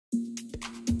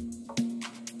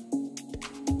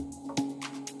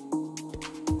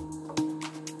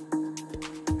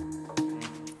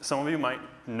some of you might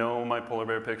know my polar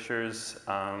bear pictures.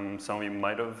 Some of you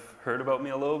might have heard about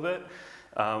me a little bit.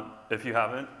 If you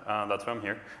haven't, that's why I'm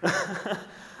here.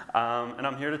 And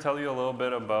I'm here to tell you a little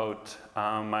bit about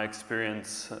my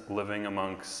experience living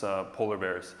amongst polar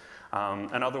bears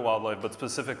and other wildlife, but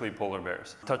specifically polar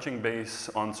bears. Touching base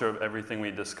on sort of everything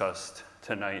we discussed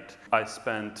tonight, I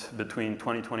spent between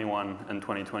 2021 and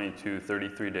 2022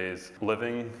 33 days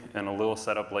living in a little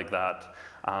setup like that,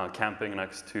 camping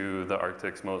next to the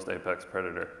Arctic's most apex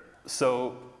predator.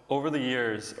 So over the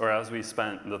years, or as we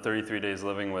spent the 33 days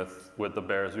living with the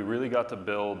bears, we really got to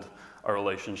build a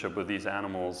relationship with these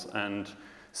animals. And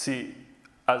see,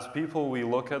 as people, we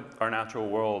look at our natural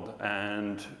world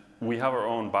and we have our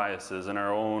own biases and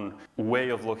our own way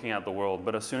of looking at the world.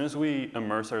 But as soon as we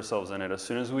immerse ourselves in it, as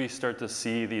soon as we start to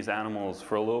see these animals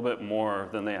for a little bit more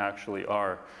than they actually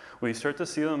are, we start to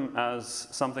see them as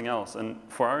something else. And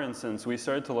for our instance, we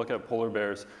started to look at polar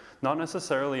bears not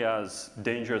necessarily as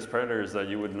dangerous predators that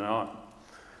you would not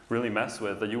really mess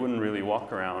with, that you wouldn't really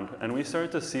walk around. And we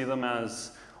started to see them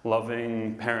as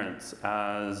loving parents,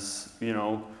 as, you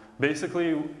know,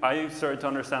 basically, I started to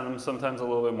understand them sometimes a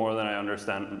little bit more than I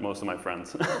understand most of my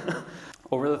friends.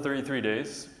 Over the 33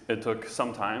 days, it took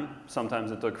some time.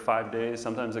 Sometimes it took 5 days,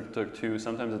 sometimes it took 2,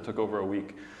 sometimes it took over a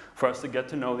week for us to get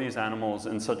to know these animals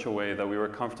in such a way that we were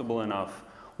comfortable enough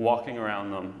walking around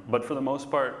them. But for the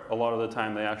most part, a lot of the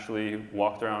time, they actually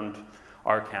walked around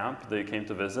our camp. They came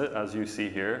to visit, as you see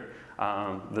here.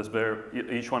 This bear,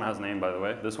 each one has a name, by the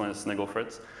way. This one is Sniggle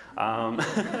Fritz.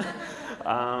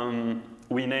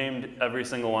 We named every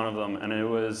single one of them, and it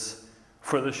was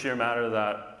for the sheer matter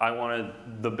that I wanted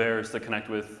the bears to connect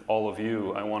with all of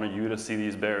you. I wanted you to see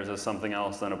these bears as something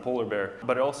else than a polar bear.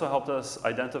 But it also helped us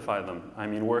identify them. I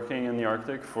mean, working in the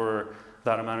Arctic for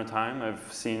that amount of time,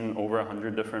 I've seen over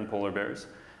 100 different polar bears.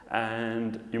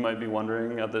 And you might be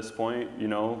wondering at this point, you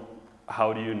know,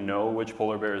 how do you know which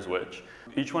polar bear is which?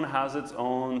 Each one has its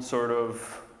own sort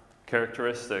of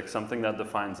characteristic, something that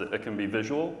defines it. It can be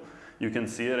visual. You can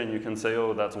see it and you can say,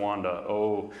 oh, that's Wanda.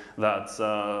 Oh, that's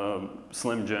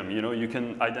Slim Jim. You know, you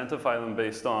can identify them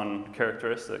based on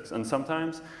characteristics. And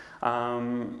sometimes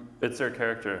it's their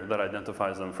character that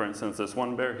identifies them. For instance, this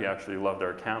one bear, he actually loved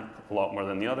our camp a lot more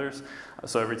than the others.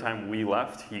 So every time we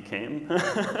left, he came.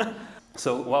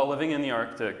 So while living in the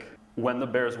Arctic, when the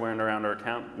bears weren't around our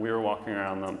camp, we were walking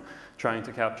around them, trying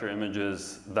to capture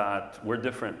images that were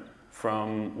different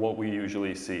from what we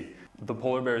usually see. The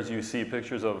polar bears you see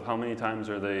pictures of, how many times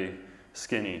are they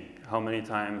skinny? How many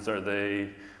times are they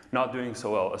not doing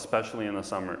so well, especially in the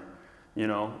summer? You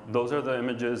know, those are the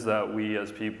images that we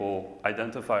as people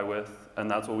identify with,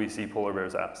 and that's what we see polar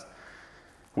bears as.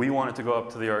 We wanted to go up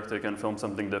to the Arctic and film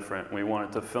something different. We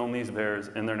wanted to film these bears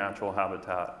in their natural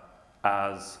habitat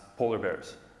as polar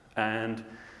bears. And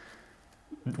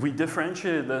we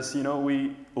differentiated this, you know,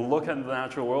 we look at the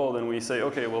natural world and we say,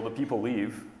 okay, well, the people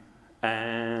leave.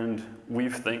 And we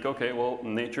think, okay, well,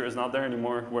 nature is not there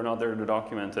anymore. We're not there to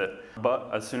document it. But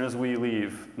as soon as we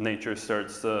leave, nature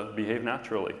starts to behave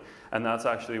naturally. And that's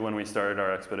actually when we started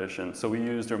our expedition. So we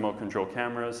used remote control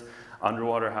cameras,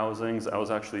 underwater housings. I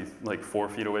was actually like 4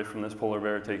 feet away from this polar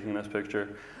bear taking this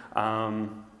picture.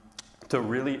 To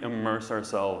really immerse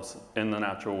ourselves in the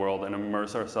natural world and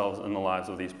immerse ourselves in the lives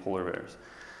of these polar bears.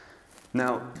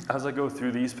 Now, as I go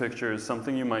through these pictures,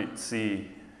 something you might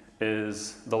see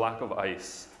is the lack of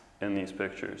ice in these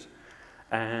pictures.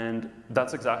 And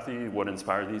that's exactly what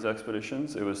inspired these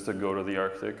expeditions. It was to go to the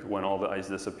Arctic when all the ice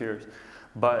disappears.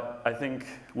 But I think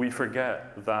we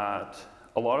forget that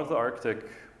a lot of the Arctic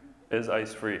is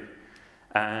ice-free.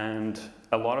 And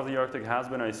a lot of the Arctic has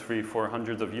been ice-free for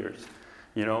hundreds of years.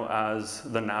 You know, as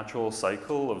the natural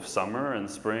cycle of summer and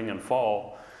spring and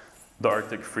fall, the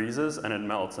Arctic freezes and it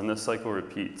melts, and this cycle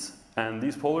repeats. And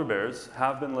these polar bears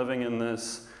have been living in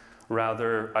this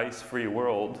rather ice-free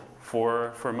world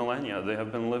for millennia. They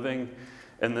have been living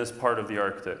in this part of the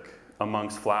Arctic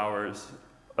amongst flowers,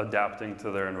 adapting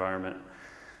to their environment.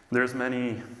 There's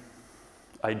many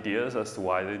ideas as to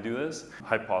why they do this,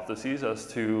 hypotheses as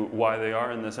to why they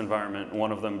are in this environment,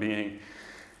 one of them being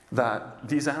that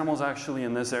these animals actually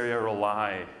in this area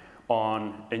rely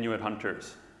on Inuit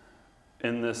hunters.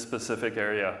 In this specific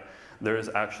area, there's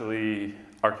actually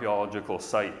archaeological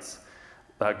sites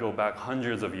that go back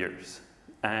hundreds of years.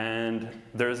 And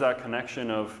there's that connection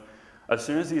of, as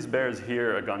soon as these bears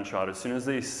hear a gunshot, as soon as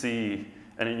they see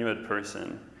an Inuit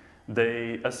person,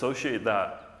 they associate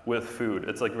that with food.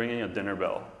 It's like ringing a dinner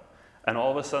bell. And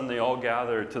all of a sudden they all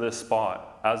gather to this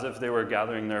spot as if they were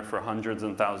gathering there for hundreds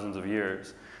and thousands of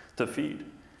years to feed.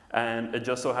 And it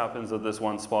just so happens that this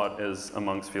one spot is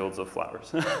amongst fields of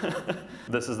flowers.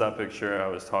 This is that picture I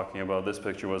was talking about. This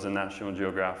picture was in National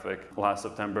Geographic last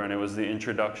September, and it was the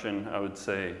introduction, I would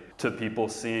say, to people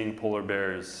seeing polar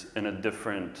bears in a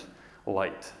different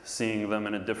light, seeing them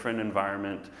in a different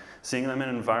environment, seeing them in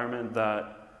an environment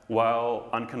that, while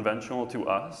unconventional to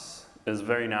us, is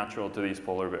very natural to these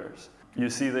polar bears. You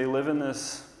see, they live in the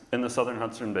southern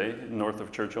Hudson Bay, north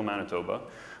of Churchill, Manitoba,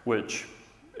 which,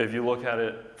 if you look at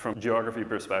it from a geography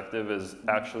perspective, is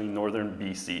actually northern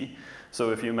BC.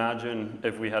 So if you imagine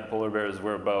if we had polar bears,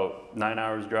 we're about 9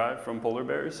 hours drive from polar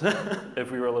bears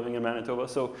if we were living in Manitoba.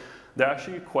 So they're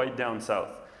actually quite down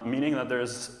south, meaning that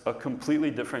there's a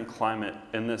completely different climate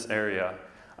in this area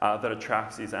that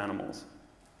attracts these animals.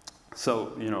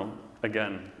 So,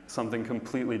 again, something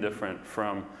completely different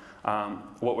from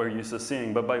what we're used to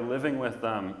seeing. But by living with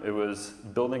them, it was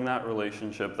building that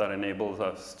relationship that enables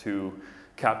us to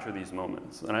capture these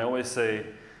moments. And I always say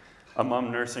a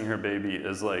mom nursing her baby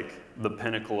is like the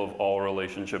pinnacle of all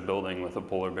relationship building with a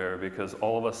polar bear, because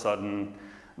all of a sudden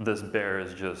this bear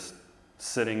is just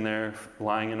sitting there,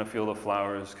 lying in a field of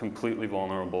flowers, completely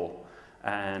vulnerable,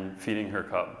 and feeding her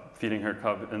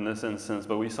cub in this instance.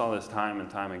 But we saw this time and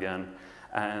time again.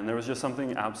 And there was just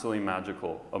something absolutely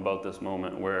magical about this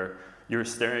moment where you're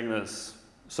staring this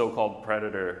so-called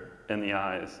predator in the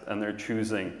eyes, and they're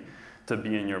choosing to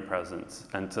be in your presence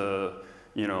and to,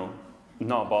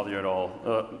 not bother you at all.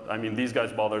 I mean, these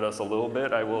guys bothered us a little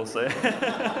bit, I will say.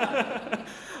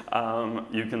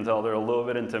 You can tell they're a little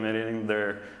bit intimidating.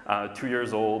 They're 2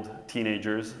 years old,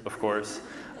 teenagers, of course.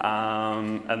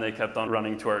 And they kept on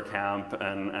running to our camp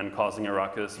and causing a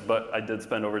ruckus. But I did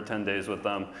spend over 10 days with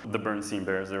them. The Bernstein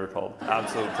Bears, they were called.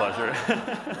 Absolute pleasure.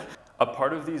 A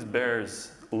part of these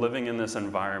bears living in this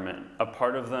environment, a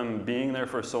part of them being there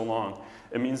for so long,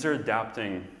 it means they're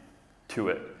adapting to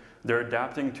it. They're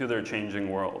adapting to their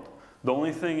changing world. The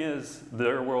only thing is,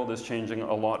 their world is changing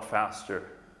a lot faster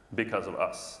because of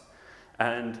us.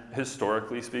 And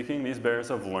historically speaking, these bears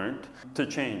have learned to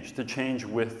change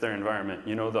with their environment.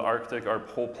 The Arctic, our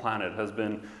whole planet, has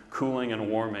been cooling and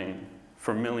warming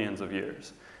for millions of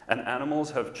years. And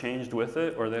animals have changed with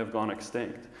it, or they have gone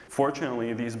extinct.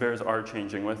 Fortunately, these bears are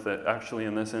changing with it. Actually,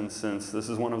 in this instance, this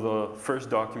is one of the first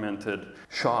documented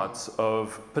shots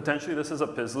of, potentially this is a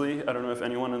pizzly. I don't know if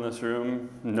anyone in this room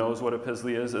knows what a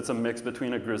pizzly is. It's a mix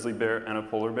between a grizzly bear and a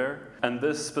polar bear. And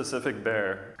this specific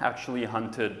bear actually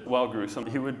hunted, while gruesome,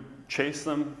 he would chase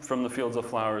them from the fields of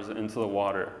flowers into the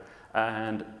water.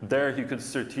 And there he could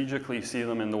strategically see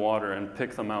them in the water and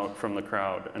pick them out from the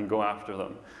crowd and go after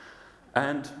them.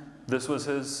 And this was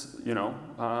his,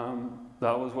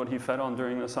 that was what he fed on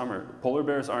during the summer. Polar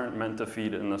bears aren't meant to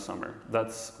feed in the summer.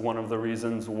 That's one of the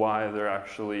reasons why they're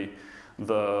actually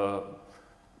why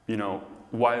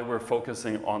we're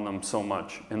focusing on them so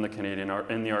much in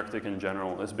the Arctic in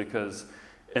general, is because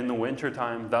in the winter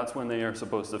time, that's when they are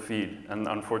supposed to feed. And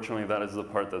unfortunately, that is the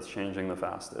part that's changing the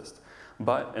fastest.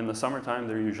 But in the summertime,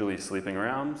 they're usually sleeping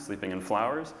around, sleeping in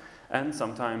flowers, and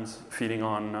sometimes feeding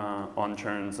on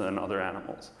terns and other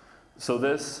animals. So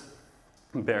this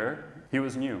bear, he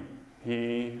was new.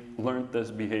 He learned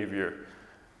this behavior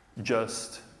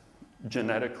just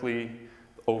genetically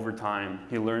over time.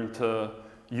 He learned to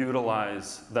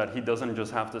utilize that he doesn't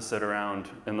just have to sit around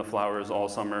in the flowers all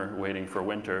summer waiting for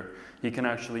winter. He can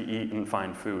actually eat and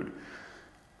find food.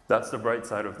 That's the bright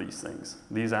side of these things.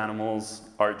 These animals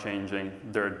are changing.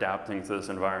 They're adapting to this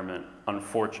environment.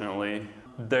 Unfortunately,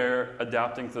 they're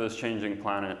adapting to this changing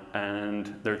planet,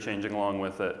 and they're changing along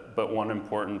with it. But one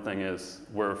important thing is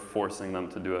we're forcing them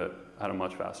to do it at a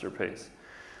much faster pace.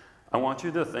 I want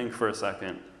you to think for a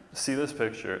second. See this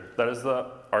picture. That is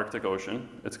the Arctic Ocean.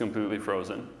 It's completely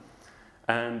frozen.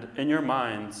 And in your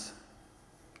minds,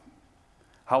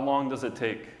 how long does it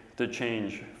take to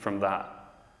change from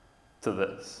that to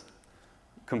this?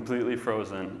 Completely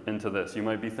frozen into this. You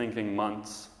might be thinking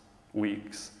months,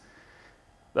 weeks.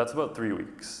 That's about 3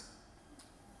 weeks.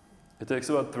 It takes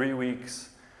about 3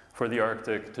 weeks for the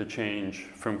Arctic to change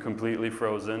from completely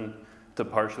frozen to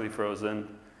partially frozen,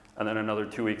 and then another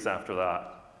 2 weeks after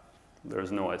that,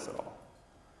 there's no ice at all.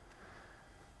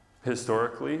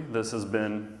 Historically, this has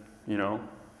been,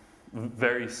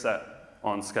 very set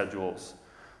on schedules.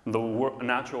 The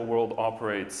natural world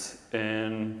operates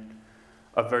in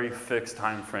a very fixed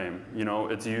time frame.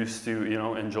 It's used to,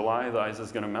 in July, the ice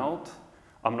is going to melt.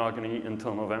 I'm not going to eat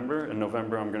until November. In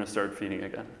November, I'm going to start feeding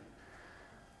again.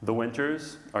 The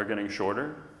winters are getting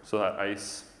shorter, so that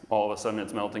ice, all of a sudden,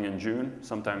 it's melting in June,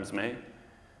 sometimes May,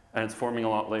 and it's forming a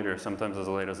lot later, sometimes as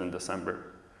late as in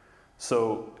December.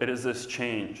 So it is this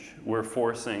change we're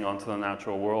forcing onto the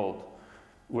natural world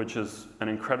which is an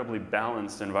incredibly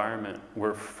balanced environment,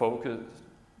 we're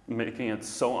making it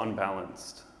so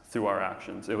unbalanced through our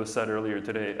actions. It was said earlier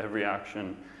today, every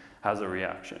action has a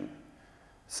reaction.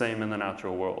 Same in the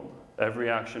natural world. Every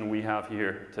action we have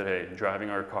here today, driving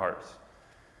our cars,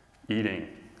 eating,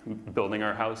 building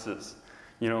our houses,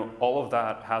 all of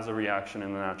that has a reaction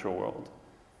in the natural world.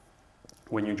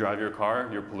 When you drive your car,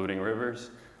 you're polluting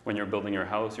rivers. When you're building your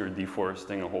house, you're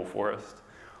deforesting a whole forest.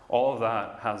 All of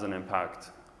that has an impact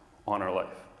on our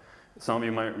life. Some of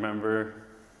you might remember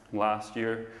last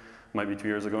year, might be 2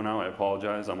 years ago now, I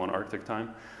apologize, I'm on Arctic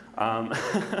time.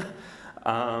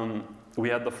 We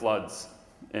had the floods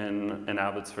in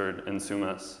Abbotsford and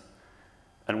Sumas.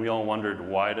 And we all wondered,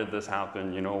 why did this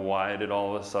happen? Why did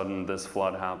all of a sudden this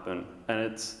flood happen? And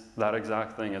it's that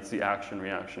exact thing, it's the action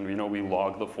reaction. We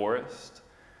log the forest.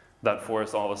 That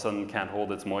forest all of a sudden can't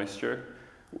hold its moisture.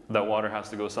 That water has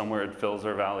to go somewhere, it fills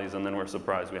our valleys, and then we're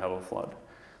surprised we have a flood.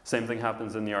 Same thing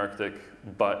happens in the Arctic,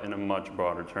 but in a much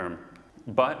broader term.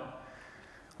 But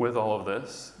with all of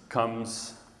this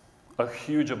comes a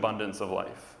huge abundance of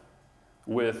life.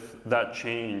 With that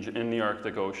change in the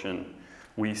Arctic Ocean,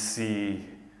 we see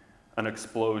an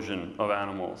explosion of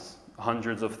animals.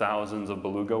 Hundreds of thousands of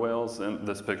beluga whales, and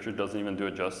this picture doesn't even do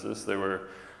it justice. They were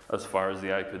as far as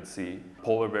the eye could see.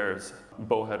 Polar bears,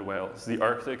 bowhead whales. The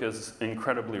Arctic is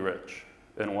incredibly rich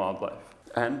in wildlife.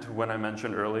 And when I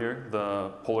mentioned earlier,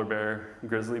 the polar bear,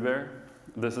 grizzly bear,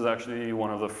 this is actually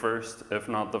one of the first, if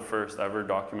not the first ever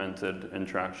documented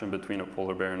interaction between a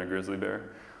polar bear and a grizzly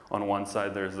bear. On one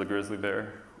side there's the grizzly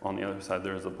bear, on the other side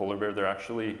there's the polar bear. They're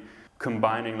actually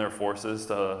combining their forces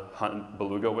to hunt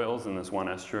beluga whales in this one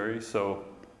estuary, so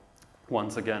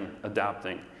once again,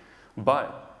 adapting.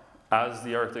 But as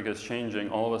the Arctic is changing,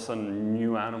 all of a sudden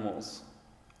new animals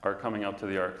are coming up to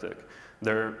the Arctic.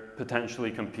 They're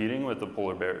potentially competing with the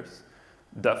polar bears,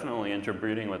 definitely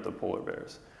interbreeding with the polar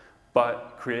bears,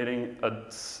 but creating an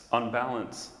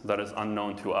unbalance that is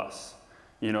unknown to us.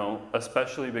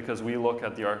 Especially because we look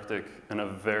at the Arctic in a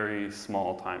very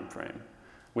small time frame.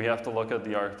 We have to look at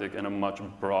the Arctic in a much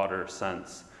broader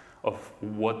sense of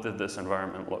what did this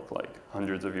environment look like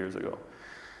hundreds of years ago.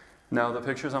 Now the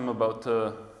pictures I'm about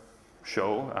to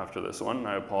show after this one,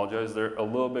 I apologize, they're a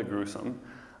little bit gruesome,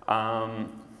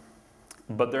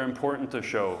 but they're important to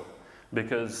show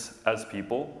because as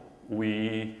people,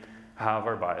 we have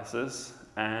our biases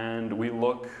and we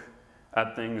look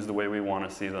at things the way we want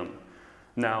to see them.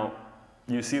 Now,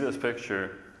 you see this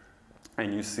picture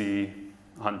and you see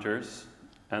hunters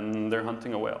and they're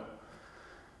hunting a whale.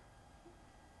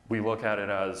 We look at it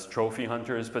as trophy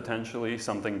hunters potentially,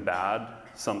 something bad,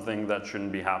 something that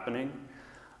shouldn't be happening,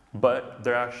 but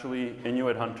they're actually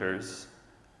Inuit hunters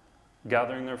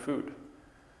gathering their food.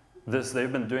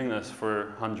 They've been doing this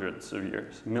for hundreds of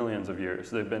years, millions of years.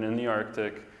 They've been in the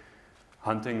Arctic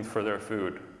hunting for their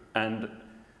food. And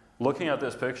looking at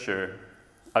this picture,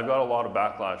 I've got a lot of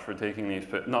backlash for taking these,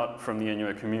 not from the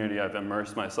Inuit community. I've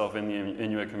immersed myself in the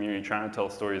Inuit community trying to tell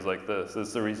stories like this. This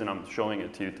is the reason I'm showing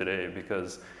it to you today,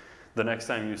 because the next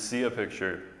time you see a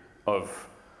picture of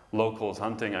locals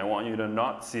hunting, I want you to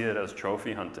not see it as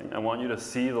trophy hunting. I want you to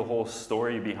see the whole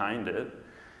story behind it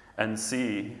and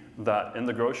see that in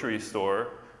the grocery store,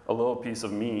 a little piece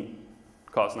of meat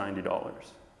costs $90.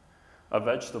 A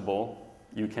vegetable,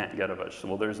 you can't get a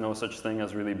vegetable. There's no such thing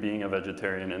as really being a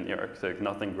vegetarian in the Arctic.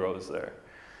 Nothing grows there.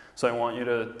 So I want you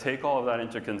to take all of that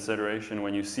into consideration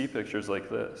when you see pictures like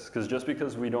this, because just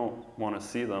because we don't want to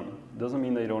see them doesn't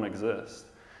mean they don't exist.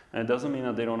 And it doesn't mean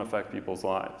that they don't affect people's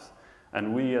lives.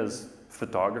 And we as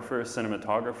photographers,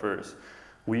 cinematographers,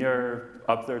 we are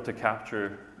up there to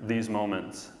capture these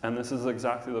moments. And this is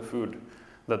exactly the food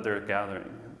that they're gathering.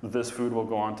 This food will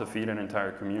go on to feed an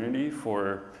entire community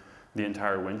for the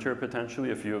entire winter,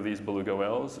 potentially, a few of these beluga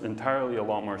whales, entirely a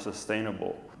lot more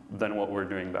sustainable than what we're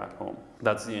doing back home.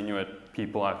 That's the Inuit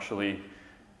people actually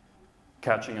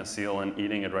catching a seal and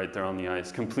eating it right there on the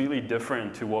ice. Completely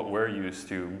different to what we're used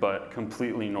to, but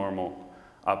completely normal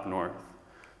up north.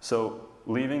 So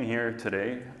leaving here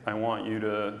today, I want you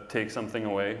to take something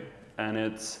away, and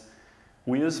it's,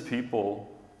 we as people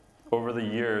over the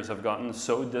years have gotten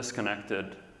so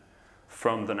disconnected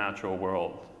from the natural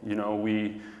world.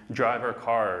 We drive our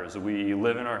cars, we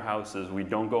live in our houses, we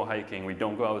don't go hiking, we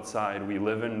don't go outside, we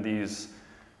live in these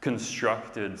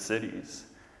constructed cities.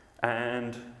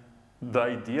 And the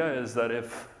idea is that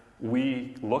if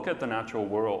we look at the natural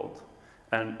world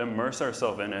and immerse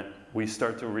ourselves in it, we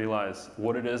start to realize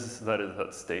what it is that is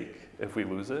at stake if we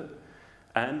lose it,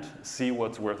 and see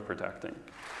what's worth protecting.